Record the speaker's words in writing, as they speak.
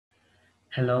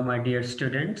Hello, my dear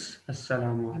students.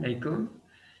 Assalamu alaikum.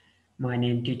 My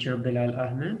name teacher Bilal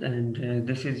Ahmed, and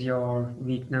this is your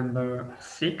week number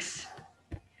 6.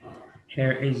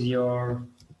 Here is your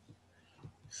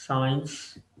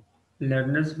science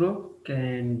learners book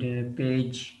and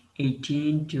page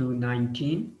 18 to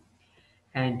 19.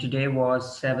 And today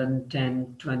was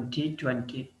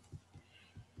 7/10/2020.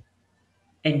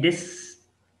 In this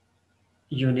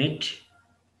unit,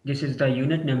 this is the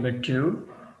unit number 2,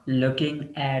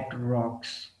 looking at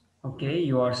rocks. Okay,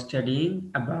 you are studying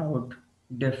about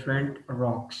different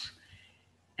rocks.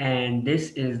 And this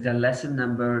is the lesson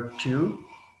number 2,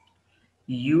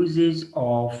 uses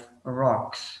of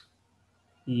rocks.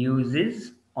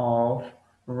 Uses of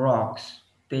rocks,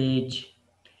 page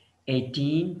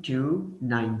 18 to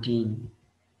 19,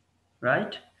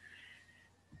 right?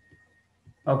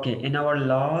 Okay, in our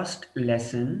last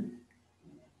lesson,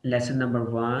 lesson number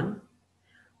 1,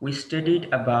 we studied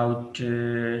about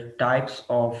types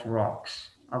of rocks.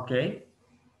 Okay,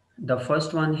 the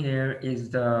first one here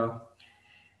is the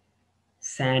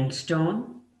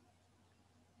sandstone,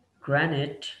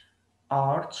 granite,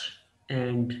 arch,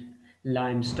 and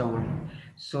limestone.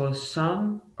 So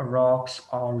some rocks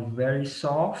are very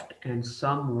soft and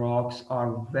some rocks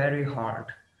are very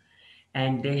hard,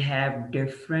 and they have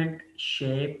different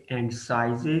shape and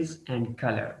sizes and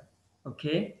color.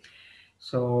 Okay,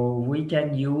 so we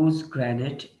can use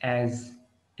granite as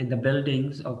in the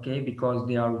buildings, okay, because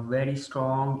they are very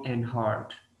strong and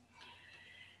hard.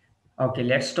 Okay,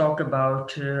 let's talk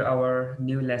about our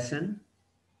new lesson,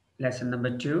 lesson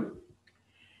number 2.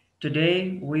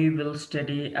 Today we will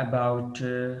study about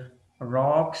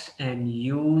rocks and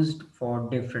used for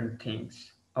different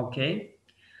things. Okay,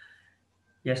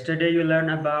 yesterday you learned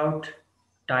about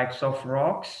types of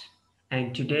rocks,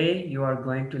 and today you are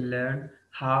going to learn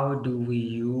how do we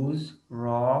use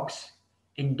rocks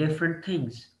in different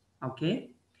things. Okay,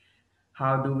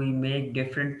 how do we make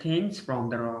different things from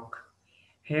the rock?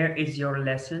 Here is your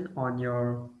lesson on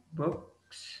your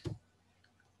books.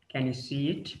 Can you see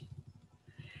it?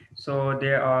 So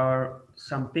there are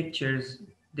some pictures.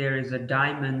 There is a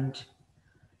diamond,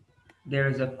 there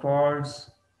is a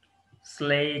quartz,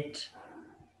 slate,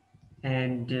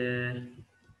 and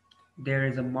there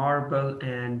is a marble.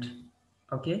 And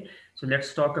okay, so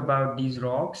let's talk about these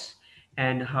rocks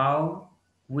and how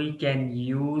we can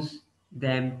use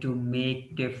them to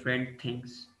make different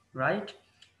things, right?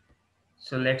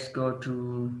 So let's go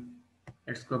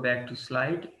back to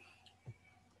slide.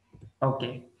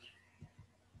 Okay,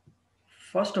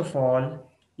 first of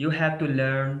all, you have to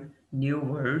learn new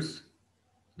words.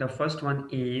 The first one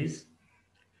is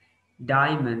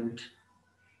diamond.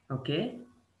 Okay,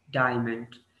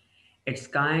 diamond. It's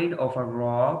kind of a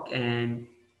rock and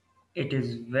it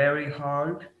is very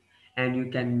hard, and you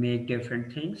can make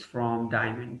different things from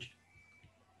diamond.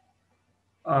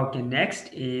 Okay,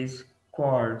 next is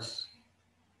quartz,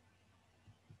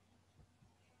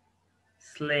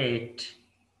 slate,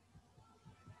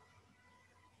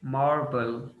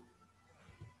 marble,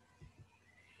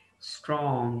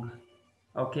 strong.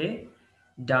 Okay,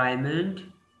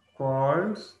 diamond,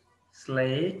 quartz,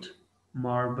 slate,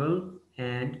 marble,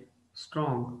 and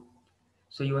strong.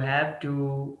 So you have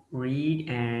to read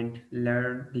and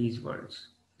learn these words.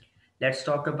 Let's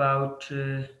talk about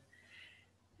this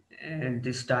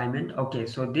diamond. Okay,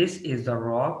 so this is the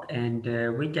rock, and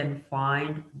we can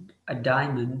find a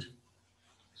diamond.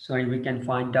 Sorry, we can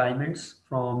find diamonds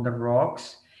from the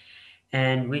rocks,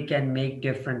 and we can make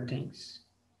different things.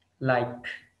 Like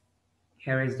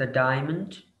here is the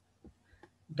diamond,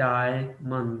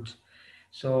 diamond.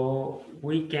 So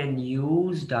we can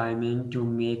use diamond to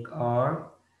make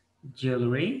our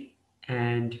jewelry,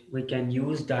 and we can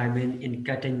use diamond in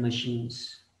cutting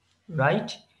machines,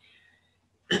 right?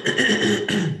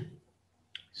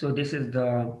 So this is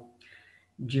the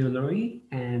jewelry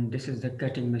and this is the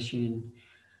cutting machine.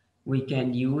 We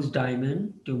can use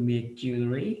diamond to make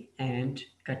jewelry and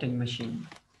cutting machine.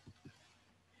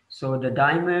 So the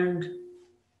diamond,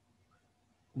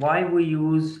 why we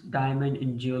use diamond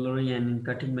in jewelry and in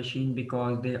cutting machine?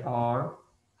 Because they are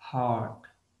hard.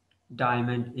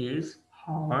 Diamond is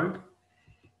hard.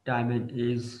 Diamond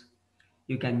is,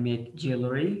 you can make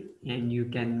jewelry and you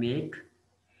can make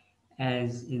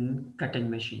as in cutting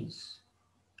machines.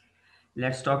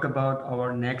 Let's talk about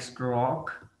our next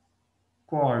rock,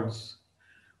 quartz.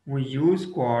 We use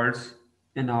quartz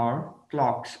in our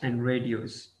clocks and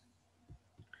radios.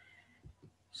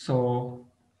 So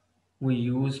we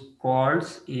use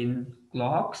quartz in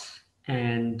clocks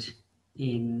and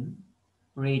in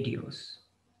radios.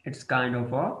 It's kind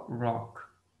of a rock.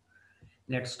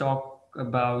 Let's talk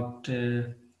about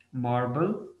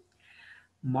marble.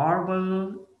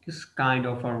 Marble is kind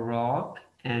of a rock,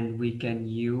 and we can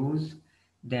use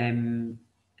them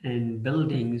in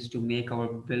buildings to make our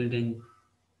building,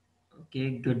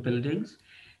 okay, good buildings.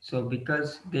 So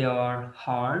because they are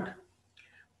hard,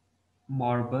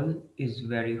 marble is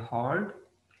very hard.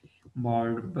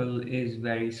 Marble is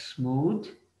very smooth.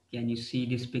 Can you see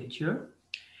this picture?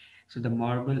 So the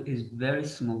marble is very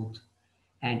smooth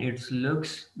and it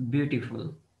looks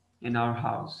beautiful in our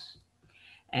house.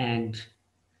 And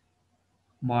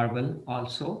marble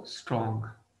also strong.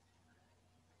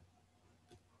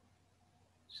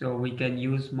 So we can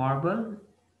use marble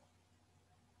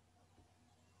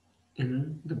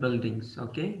in the buildings,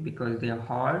 okay, because they are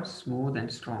hard, smooth,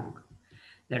 and strong.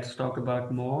 Let's talk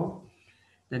about more.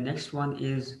 The next one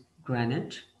is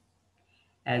granite.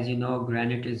 As you know,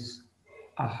 granite is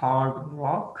a hard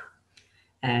rock,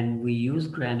 and we use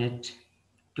granite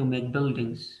to make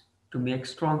buildings, to make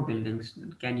strong buildings.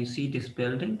 Can you see this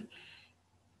building?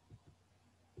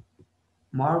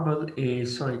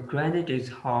 Granite is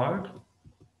hard,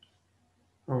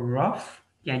 rough.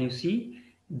 Can you see?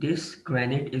 This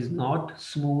granite is not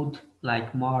smooth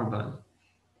like marble.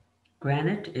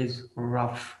 Granite is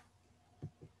rough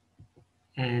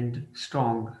and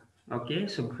strong. Okay,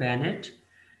 so granite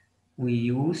we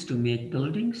use to make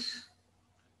buildings,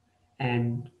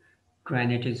 and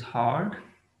granite is hard,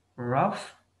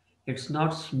 rough, it's not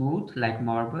smooth like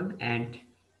marble, and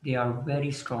they are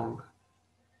very strong.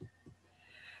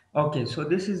 Okay, so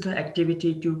this is the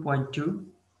activity 2.2.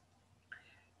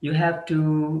 You have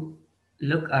to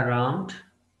look around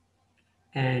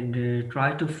and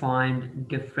try to find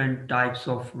different types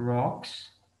of rocks,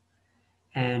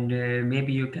 and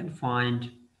maybe you can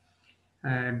find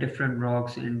different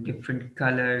rocks in different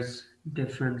colors,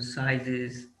 different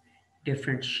sizes,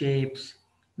 different shapes.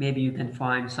 Maybe you can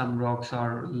find some rocks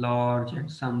are large and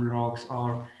some rocks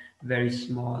are very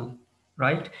small,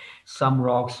 right? Some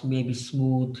rocks may be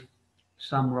smooth,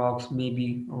 some rocks may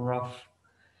be rough.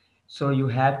 So you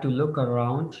have to look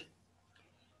around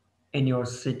in your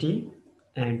city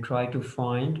and try to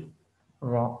find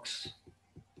rocks.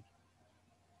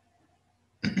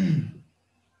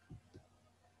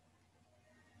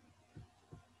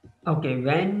 Okay,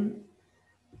 when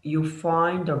you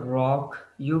find a rock,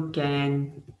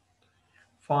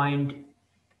 find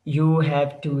you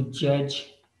have to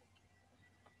judge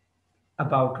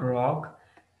about rock.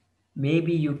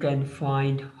 Maybe you can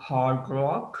find hard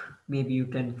rock, maybe you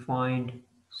can find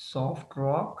soft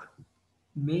rock,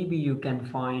 maybe you can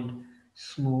find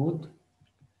smooth,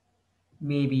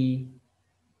 maybe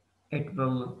it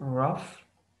will rough,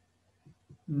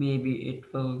 maybe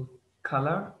it will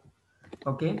color,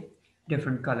 okay,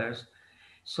 different colors.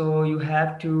 So you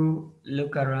have to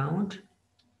look around,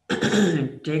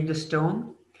 take the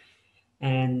stone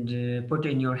and put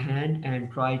in your hand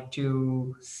and try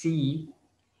to see,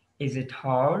 is it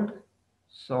hard,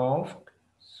 soft,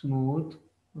 smooth,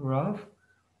 rough,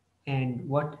 and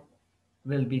what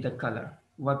will be the color?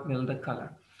 What will the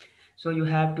color? So you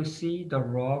have to see the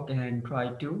rock and try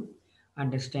to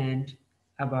understand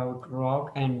about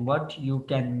rock and what you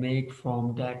can make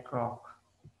from that rock.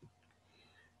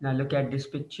 Now look at this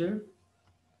picture.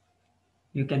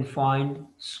 You can find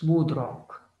smooth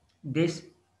rock. This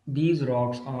these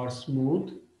rocks are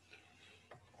smooth,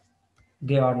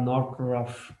 they are not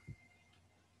rough.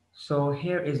 So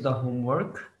here is the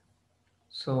homework.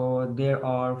 So there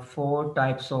are four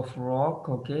types of rock,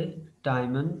 okay?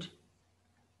 Diamond,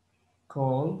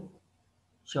 coal,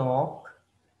 chalk,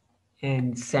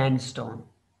 and sandstone.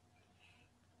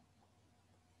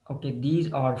 Okay,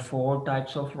 these are four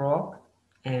types of rock,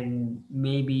 and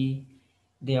maybe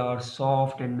they are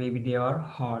soft and maybe they are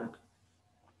hard.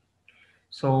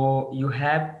 So you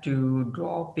have to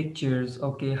draw pictures,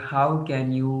 okay? How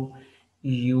can you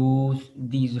use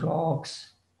these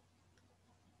rocks?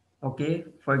 Okay,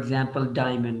 for example,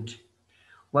 diamond.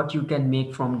 What you can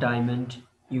make from diamond?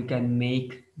 You can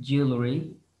make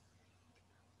jewelry,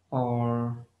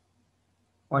 or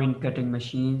in cutting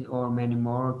machines or many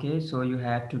more. Okay, so you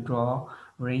have to draw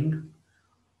ring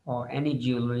or any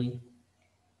jewelry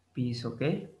piece,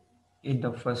 okay, in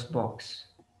the first box.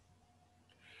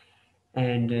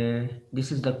 And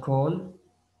this is the coal.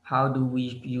 How do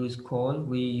we use coal?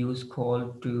 We use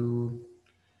coal to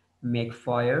make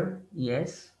fire,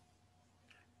 yes.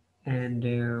 And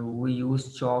we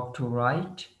use chalk to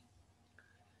write.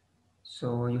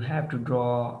 So you have to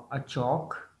draw a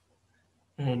chalk,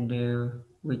 and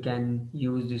we can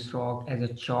use this rock as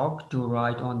a chalk to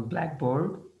write on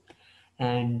blackboard.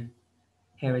 And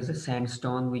here is a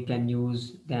sandstone, we can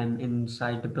use them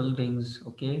inside the buildings,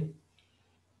 okay.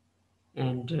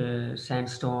 And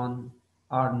sandstone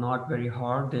are not very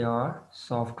hard, they are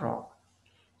soft rock.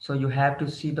 So you have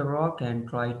to see the rock and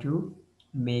try to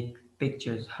make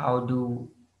pictures. How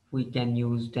do we can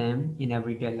use them in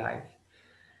everyday life?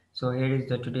 So here is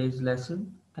the today's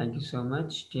lesson. Thank you so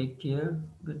much. Take care.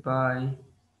 Goodbye.